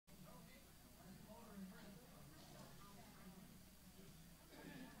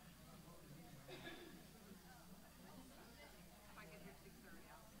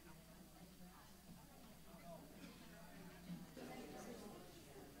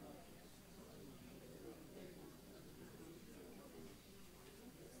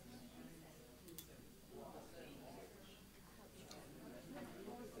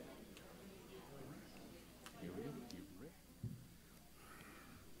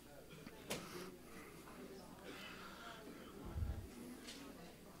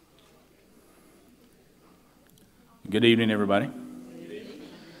Good evening, everybody.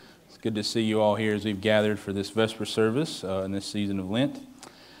 It's good to see you all here as we've gathered for this Vesper service in this season of Lent.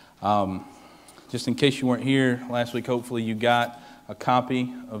 Just in case you weren't here last week, hopefully you got a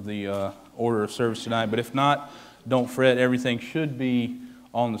copy of the order of service tonight. But if not, don't fret. Everything should be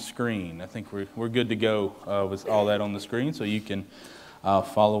on the screen. I think we're good to go with all that on the screen, so you can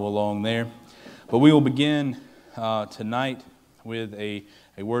follow along there. But we will begin tonight with a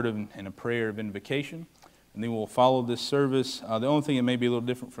word and a prayer of invocation. And then we'll follow this service. The only thing that may be a little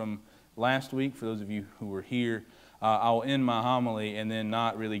different from last week, for those of you who were here, I'll end my homily and then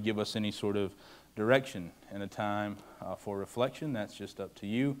not really give us any sort of direction and a time for reflection. That's just up to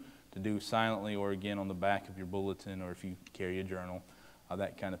you to do silently or again on the back of your bulletin, or if you carry a journal,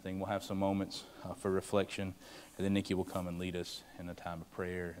 that kind of thing. We'll have some moments for reflection, and then Nikki will come and lead us in a time of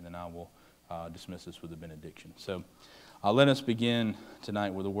prayer, and then I will dismiss us with a benediction. So let us begin tonight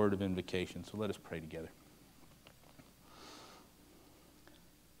with a word of invocation. So let us pray together.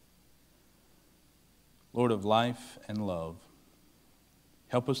 Lord of life and love,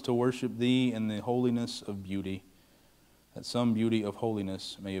 help us to worship Thee in the holiness of beauty, that some beauty of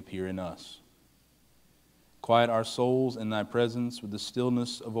holiness may appear in us. Quiet our souls in Thy presence with the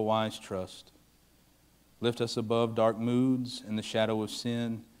stillness of a wise trust. Lift us above dark moods and the shadow of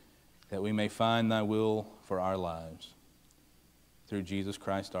sin, that we may find Thy will for our lives. Through Jesus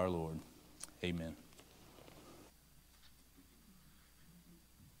Christ our Lord. Amen.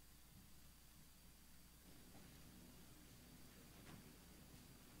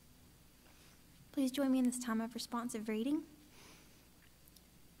 Please join me in this time of responsive reading.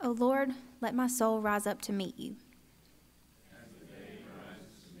 O Lord, let my soul rise up to meet you. As the day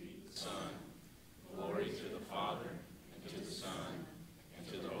rises to meet the sun, glory to the Father, and to the Son, and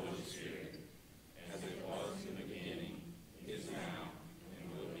to the Holy Spirit, as it was in the beginning, is now,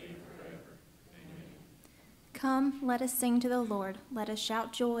 and will be forever. Amen. Come, let us sing to the Lord. Let us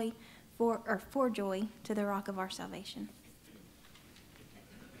shout joy for joy to the rock of our salvation.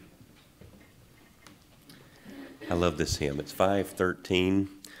 I love this hymn. It's 513.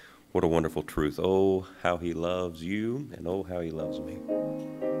 What a wonderful truth. Oh, how He loves you, and oh, how He loves me.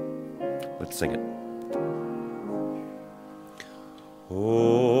 Let's sing it.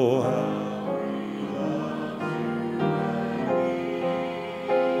 Oh, how He loves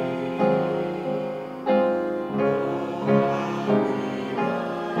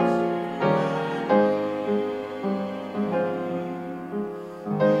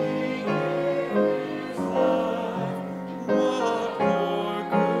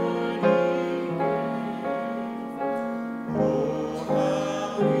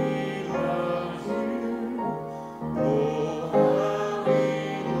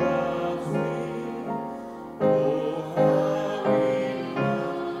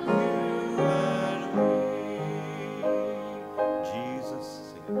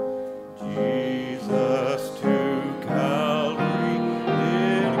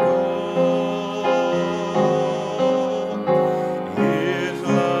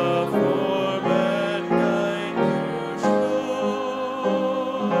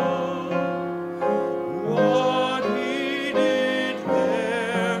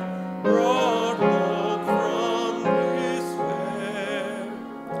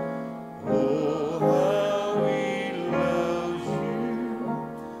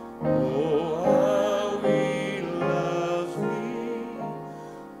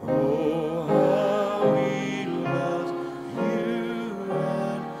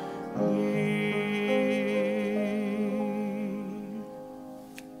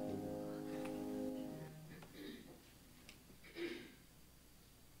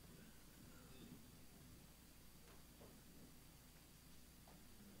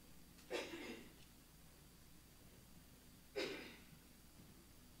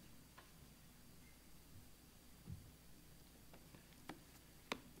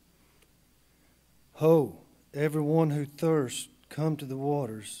Ho, everyone who thirsts, come to the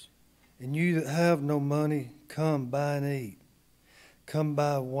waters, and you that have no money, come buy and eat. Come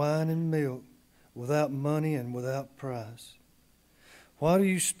buy wine and milk without money and without price. Why do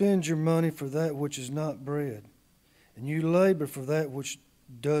you spend your money for that which is not bread, and you labor for that which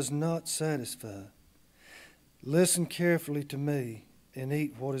does not satisfy? Listen carefully to me and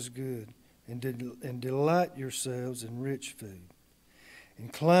eat what is good, and delight yourselves in rich food.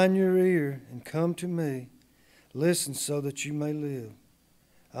 Incline your ear and come to me. Listen so that you may live.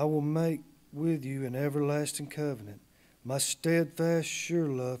 I will make with you an everlasting covenant, my steadfast, sure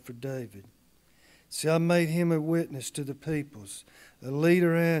love for David. See, I made him a witness to the peoples, a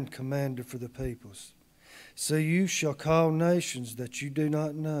leader and commander for the peoples. So you shall call nations that you do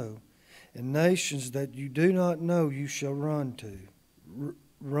not know, and nations that you do not know you shall run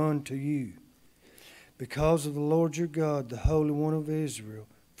to you. Because of the Lord your God, the Holy One of Israel,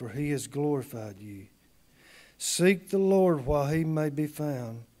 for he has glorified you. Seek the Lord while he may be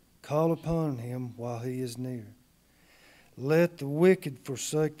found. Call upon him while he is near. Let the wicked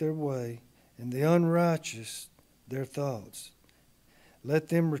forsake their way, and the unrighteous their thoughts. Let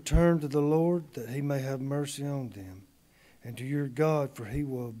them return to the Lord, that he may have mercy on them, and to your God, for he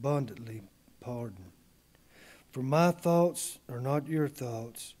will abundantly pardon. For my thoughts are not your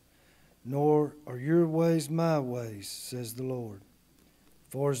thoughts, nor are your ways my ways, says the Lord.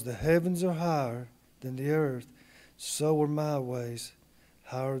 For as the heavens are higher than the earth, so are my ways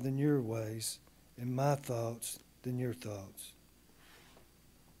higher than your ways, and my thoughts than your thoughts.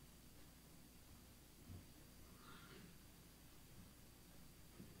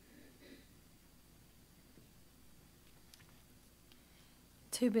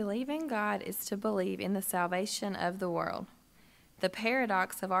 To believe in God is to believe in the salvation of the world. The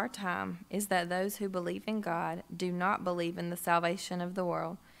paradox of our time is that those who believe in God do not believe in the salvation of the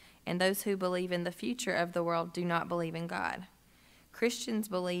world, and those who believe in the future of the world do not believe in God. Christians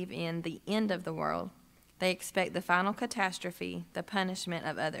believe in the end of the world. They expect the final catastrophe, the punishment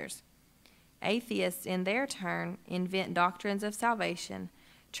of others. Atheists, in their turn, invent doctrines of salvation,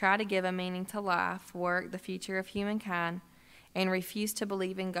 try to give a meaning to life, work, the future of humankind, and refuse to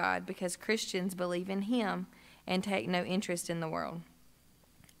believe in God because Christians believe in Him and take no interest in the world.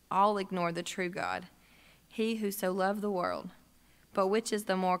 All ignore the true God, He who so loved the world. But which is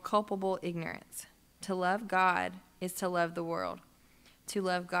the more culpable ignorance? To love God is to love the world. To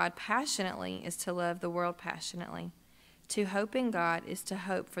love God passionately is to love the world passionately. To hope in God is to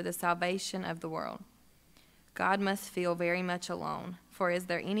hope for the salvation of the world. God must feel very much alone, for is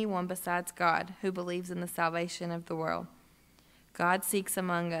there anyone besides God who believes in the salvation of the world? God seeks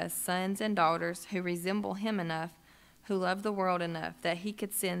among us sons and daughters who resemble Him enough, who love the world enough that He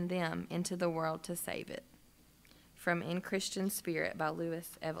could send them into the world to save it. From In Christian Spirit by Louis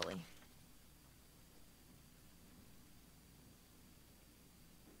Evely.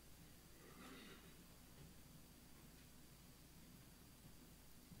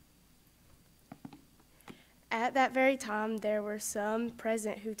 At that very time there were some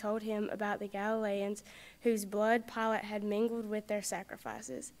present who told him about the Galileans whose blood Pilate had mingled with their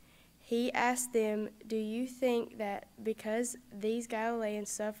sacrifices. He asked them, "Do you think that because these Galileans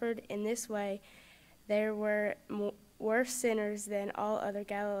suffered in this way, they were worse sinners than all other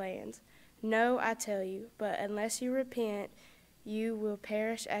Galileans? No, I tell you, but unless you repent, you will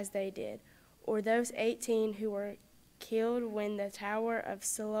perish as they did. Or those 18 who were killed when the tower of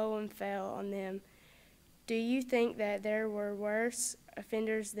Siloam fell on them. Do you think that there were worse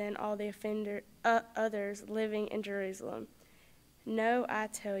offenders than all the others living in Jerusalem? No, I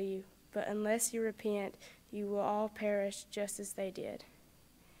tell you, but unless you repent, you will all perish just as they did."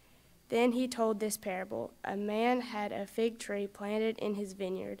 Then he told this parable. A man had a fig tree planted in his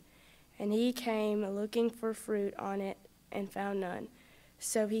vineyard, and he came looking for fruit on it and found none.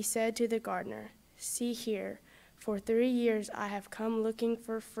 So he said to the gardener, "See here, for 3 years I have come looking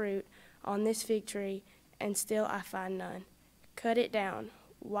for fruit on this fig tree, and still I find none. Cut it down.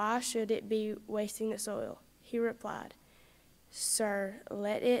 Why should it be wasting the soil?" He replied, "Sir,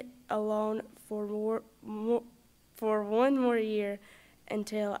 let it alone for 1 more year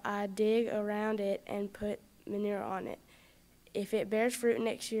until I dig around it and put manure on it. If it bears fruit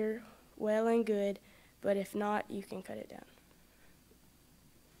next year, well and good, but if not, you can cut it down."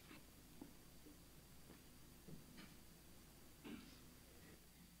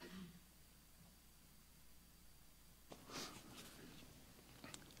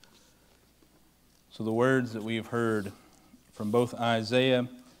 So the words that we have heard from both Isaiah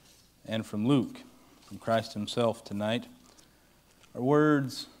and from Luke, from Christ Himself tonight, are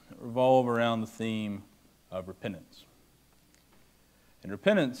words that revolve around the theme of repentance. And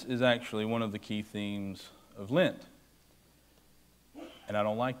repentance is actually one of the key themes of Lent. And I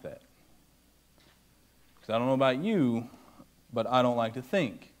don't like that. Because I don't know about you, but I don't like to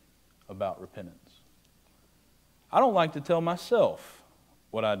think about repentance. I don't like to tell myself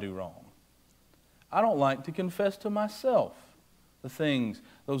what I do wrong. I don't like to confess to myself the things,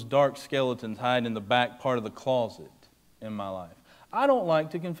 those dark skeletons hiding in the back part of the closet in my life. I don't like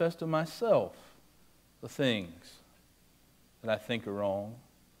to confess to myself the things that I think are wrong,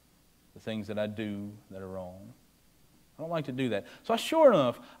 the things that I do that are wrong. I don't like to do that. So I sure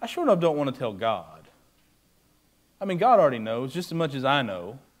enough don't want to tell God. I mean, God already knows just as much as I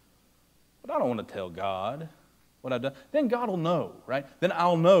know, but I don't want to tell God what I've done. Then God will know, right? Then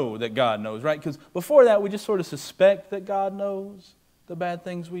I'll know that God knows, right? Because before that, we just sort of suspect that God knows the bad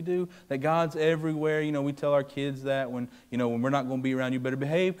things we do, that God's everywhere. You know, we tell our kids that when we're not going to be around, you better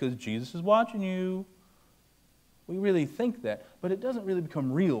behave because Jesus is watching you. We really think that, but it doesn't really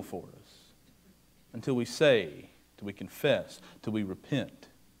become real for us until we say, till we confess, till we repent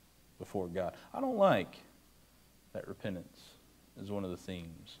before God. I don't like that repentance is one of the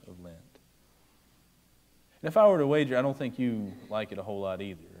themes of Lent. And if I were to wager, I don't think you like it a whole lot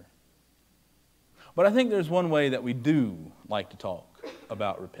either. But I think there's one way that we do like to talk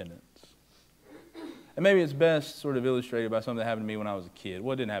about repentance. And maybe it's best sort of illustrated by something that happened to me when I was a kid.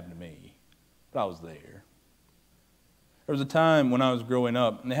 Well, it didn't happen to me, but I was there. There was a time when I was growing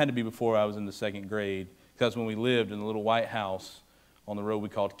up, and it had to be before I was in the second grade, because when we lived in a little white house on the road we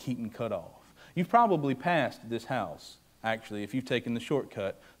called Keaton Cutoff. You've probably passed this house, actually, if you've taken the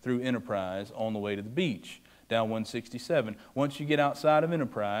shortcut through Enterprise on the way to the beach, down 167. Once you get outside of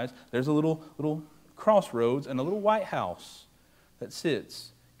Enterprise, there's a little crossroads and a little white house that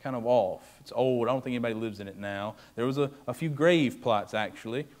sits kind of off. It's old. I don't think anybody lives in it now. There was a few grave plots,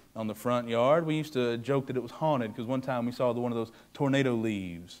 actually, on the front yard. We used to joke that it was haunted because one time we saw one of those tornado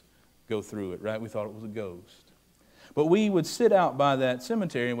leaves go through it, right? We thought it was a ghost. But we would sit out by that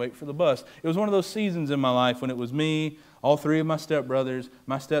cemetery and wait for the bus. It was one of those seasons in my life when it was me, all three of my stepbrothers,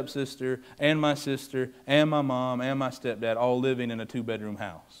 my stepsister, and my sister, and my mom, and my stepdad, all living in a 2-bedroom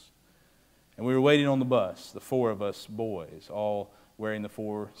house. And we were waiting on the bus, the 4 of us boys, all wearing the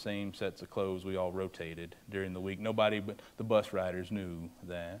 4 same sets of clothes. We all rotated during the week. Nobody but the bus riders knew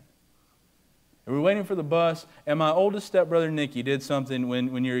that. And we were waiting for the bus, and my oldest stepbrother, Nicky, did something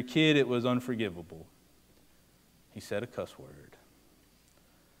when you're a kid, it was unforgivable. He said a cuss word.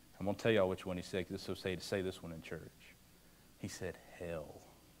 I'm going to tell y'all which one he said, because it's so to say this one in church. He said hell.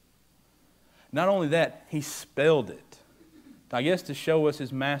 Not only that, he spelled it. I guess to show us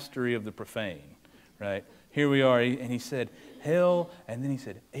his mastery of the profane, right? Here we are, and he said hell, and then he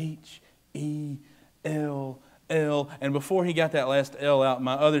said H-E-L-L. And before he got that last L out,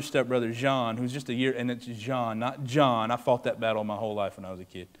 my other stepbrother, John, who's just a year, and it's John, not John. I fought that battle my whole life when I was a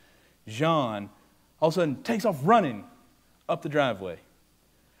kid. John, all of a sudden, takes off running up the driveway.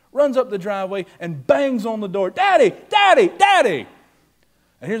 Runs up the driveway and bangs on the door. Daddy, Daddy, Daddy.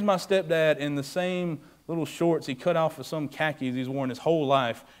 And here's my stepdad in the same little shorts he cut off of some khakis he's worn his whole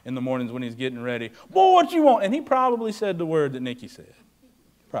life in the mornings when he's getting ready. Boy, what you want? And he probably said the word that Nicky said.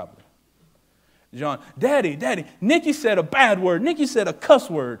 Probably. John, Daddy, Daddy, Nicky said a bad word. Nicky said a cuss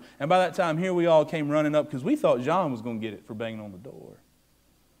word. And by that time, here we all came running up because we thought John was going to get it for banging on the door.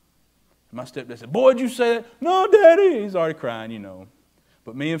 And my stepdad said, boy, did you say that? No, Daddy. He's already crying, you know.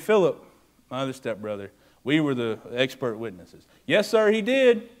 But me and Philip, my other stepbrother, we were the expert witnesses. Yes, sir, he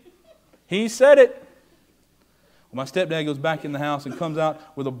did. He said it. Well, my stepdad goes back in the house and comes out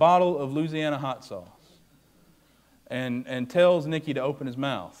with a bottle of Louisiana hot sauce and tells Nicky to open his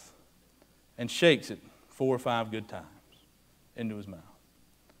mouth and shakes it 4 or 5 good times into his mouth.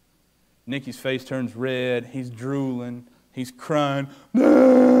 Nicky's face turns red. He's drooling. He's crying.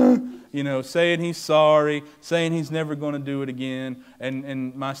 You know, saying he's sorry, saying he's never going to do it again.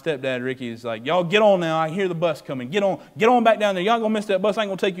 And my stepdad, Ricky, is like, y'all get on now. I hear the bus coming. Get on back down there. Y'all going to miss that bus. I ain't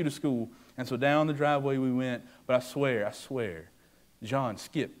going to take you to school. And so down the driveway we went. But I swear, John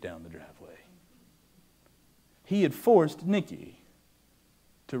skipped down the driveway. He had forced Nicky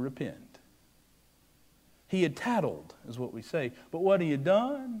to repent. He had tattled, is what we say. But what he had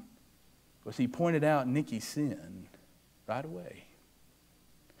done was he pointed out Nicky's sin right away.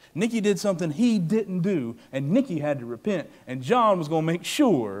 Nicky did something he didn't do, and Nicky had to repent, and John was going to make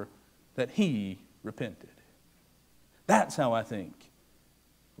sure that he repented. That's how I think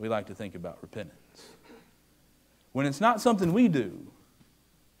we like to think about repentance. When it's not something we do,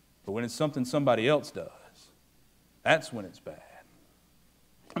 but when it's something somebody else does, that's when it's bad.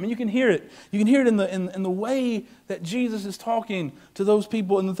 I mean, you can hear it. You can hear it in the way that Jesus is talking to those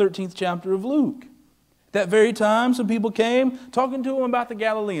people in the 13th chapter of Luke. That very time, some people came talking to him about the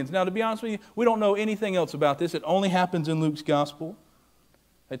Galileans. Now, to be honest with you, we don't know anything else about this. It only happens in Luke's gospel.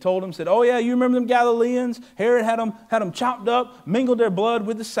 They told him, said, oh yeah, you remember them Galileans? Herod had them chopped up, mingled their blood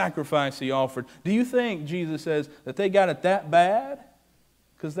with the sacrifice he offered. Do you think, Jesus says, that they got it that bad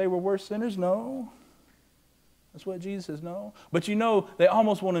because they were worse sinners? No. That's what Jesus says, no. But you know, they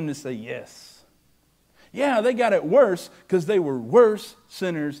almost want him to say yes. Yeah, they got it worse because they were worse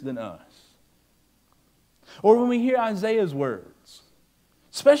sinners than us. Or when we hear Isaiah's words,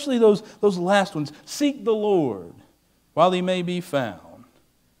 especially those last ones, seek the Lord while he may be found.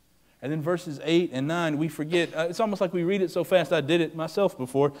 And then verses 8 and 9, we forget. It's almost like we read it so fast. I did it myself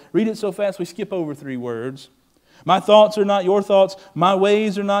before. Read it so fast we skip over 3 words. My thoughts are not your thoughts. My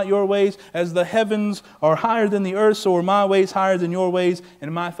ways are not your ways. As the heavens are higher than the earth, so are my ways higher than your ways,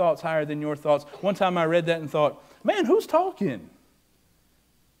 and my thoughts higher than your thoughts. One time I read that and thought, man, who's talking?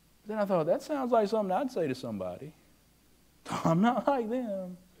 Then I thought, that sounds like something I'd say to somebody. I'm not like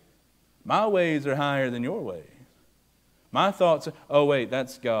them. My ways are higher than your ways. My thoughts are, oh wait,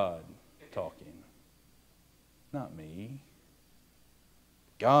 that's God talking. Not me.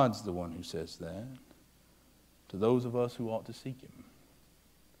 God's the one who says that to those of us who ought to seek Him.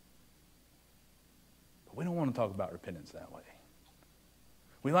 But we don't want to talk about repentance that way.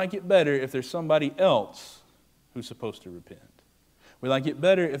 We like it better if there's somebody else who's supposed to repent. We like it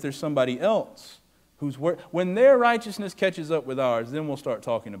better if there's somebody else who's when their righteousness catches up with ours, then we'll start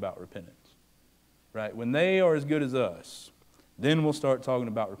talking about repentance. Right? When they are as good as us, then we'll start talking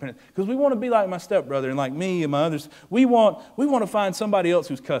about repentance. Because we want to be like my stepbrother and like me and my others. We want to find somebody else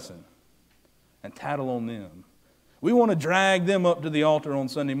who's cussing and tattle on them. We want to drag them up to the altar on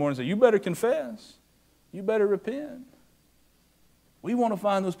Sunday morning and say, you better confess. You better repent. We want to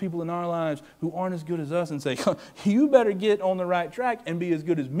find those people in our lives who aren't as good as us and say, you better get on the right track and be as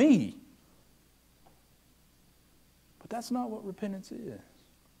good as me. But that's not what repentance is.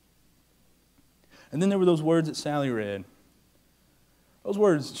 And then there were those words that Sally read. Those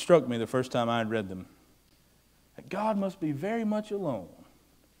words struck me the first time I had read them. That God must be very much alone.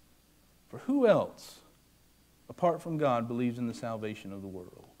 For who else, apart from God, believes in the salvation of the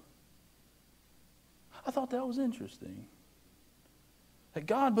world? I thought that was interesting. That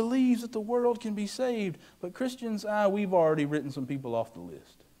God believes that the world can be saved. But Christians, we've already written some people off the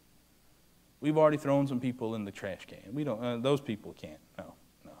list. We've already thrown some people in the trash can. We don't. Those people can't. No.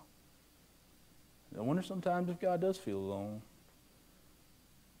 I wonder sometimes if God does feel alone.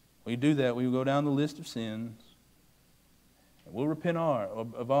 We do that. We go down the list of sins. And we'll repent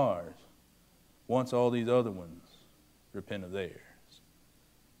of ours once all these other ones repent of theirs.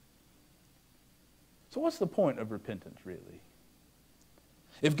 So what's the point of repentance, really?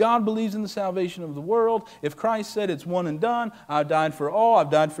 If God believes in the salvation of the world, if Christ said it's one and done, I've died for all, I've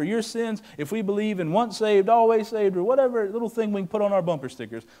died for your sins, if we believe in once saved, always saved, or whatever little thing we can put on our bumper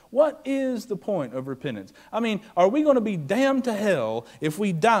stickers, what is the point of repentance? I mean, are we going to be damned to hell if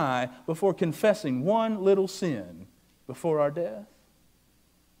we die before confessing one little sin before our death?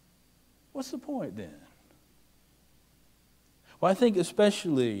 What's the point then? Well, I think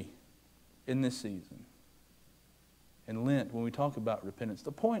especially in this season, in Lent, when we talk about repentance,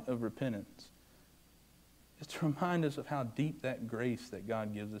 the point of repentance is to remind us of how deep that grace that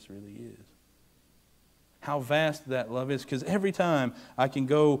God gives us really is. How vast that love is. Because every time I can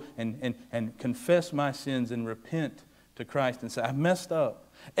go and confess my sins and repent to Christ and say, I've messed up.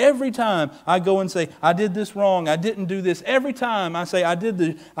 Every time I go and say, I did this wrong, I didn't do this. Every time I say, I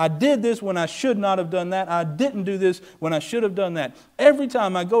did this when I should not have done that. I didn't do this when I should have done that. Every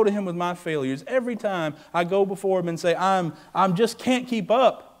time I go to Him with my failures, every time I go before Him and say, I'm just can't keep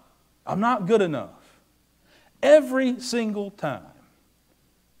up. I'm not good enough. Every single time,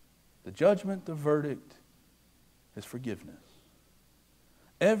 the judgment, the verdict is forgiveness.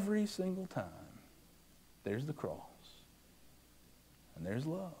 Every single time, there's the cross. And there's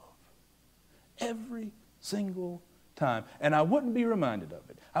love. Every single time. And I wouldn't be reminded of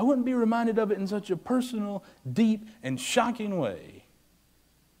it. I wouldn't be reminded of it in such a personal, deep, and shocking way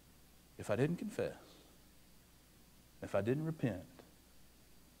if I didn't confess, if I didn't repent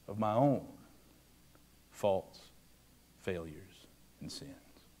of my own faults, failures, and sins.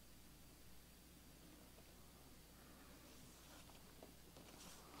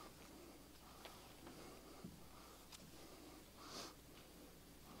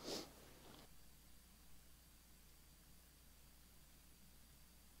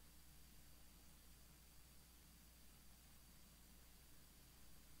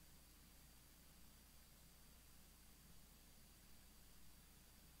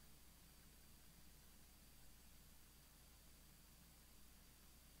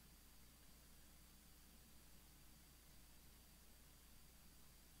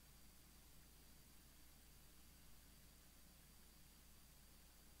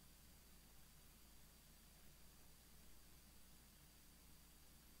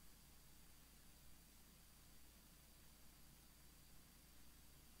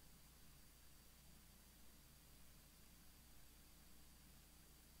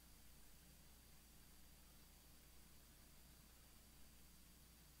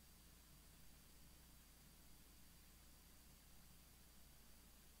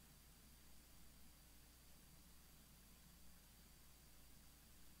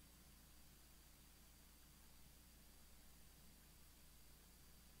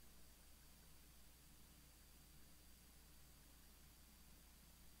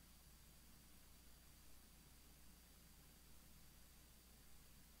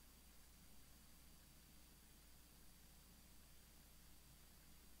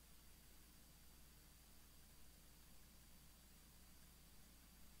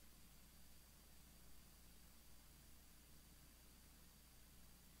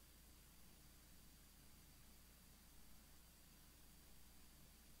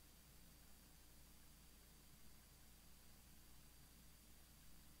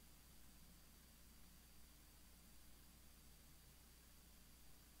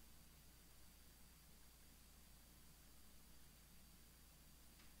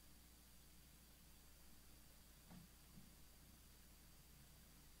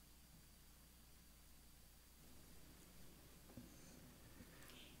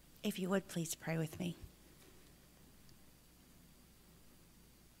 If you would, please pray with me.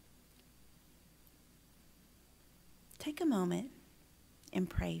 Take a moment and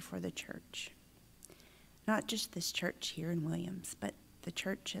pray for the church. Not just this church here in Williams, but the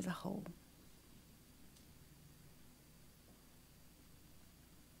church as a whole.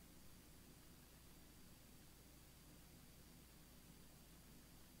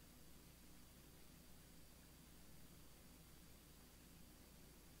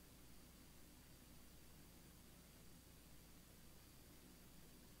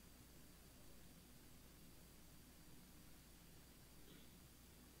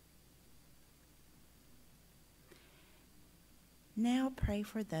 Now pray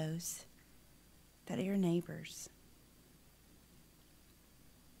for those that are your neighbors.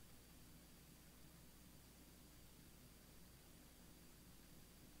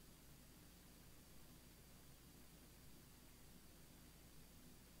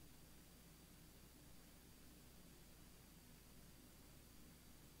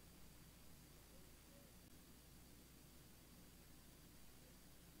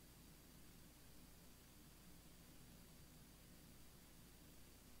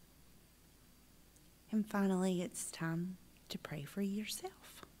 And finally, it's time to pray for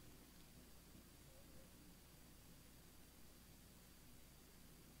yourself.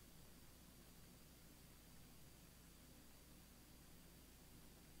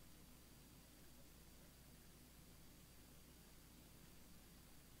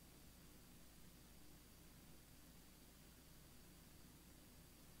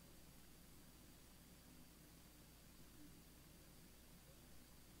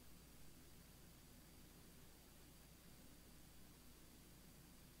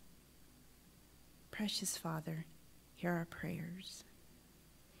 Precious Father, hear our prayers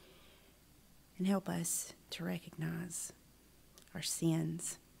and help us to recognize our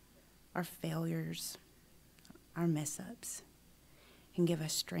sins, our failures, our mess-ups, and give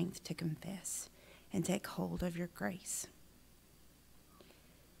us strength to confess and take hold of your grace.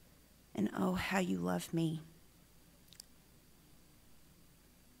 And oh, how you love me,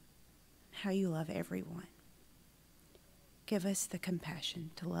 how you love everyone. Give us the compassion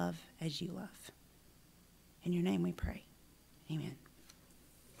to love as you love. In your name we pray. Amen.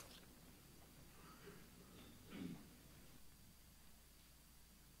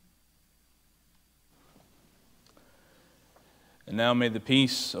 And now may the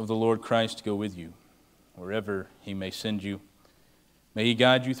peace of the Lord Christ go with you, wherever he may send you. May he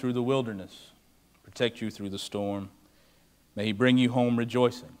guide you through the wilderness, protect you through the storm. May he bring you home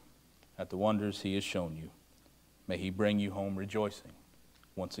rejoicing at the wonders he has shown you. May he bring you home rejoicing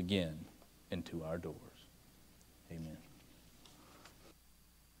once again into our doors. Amen.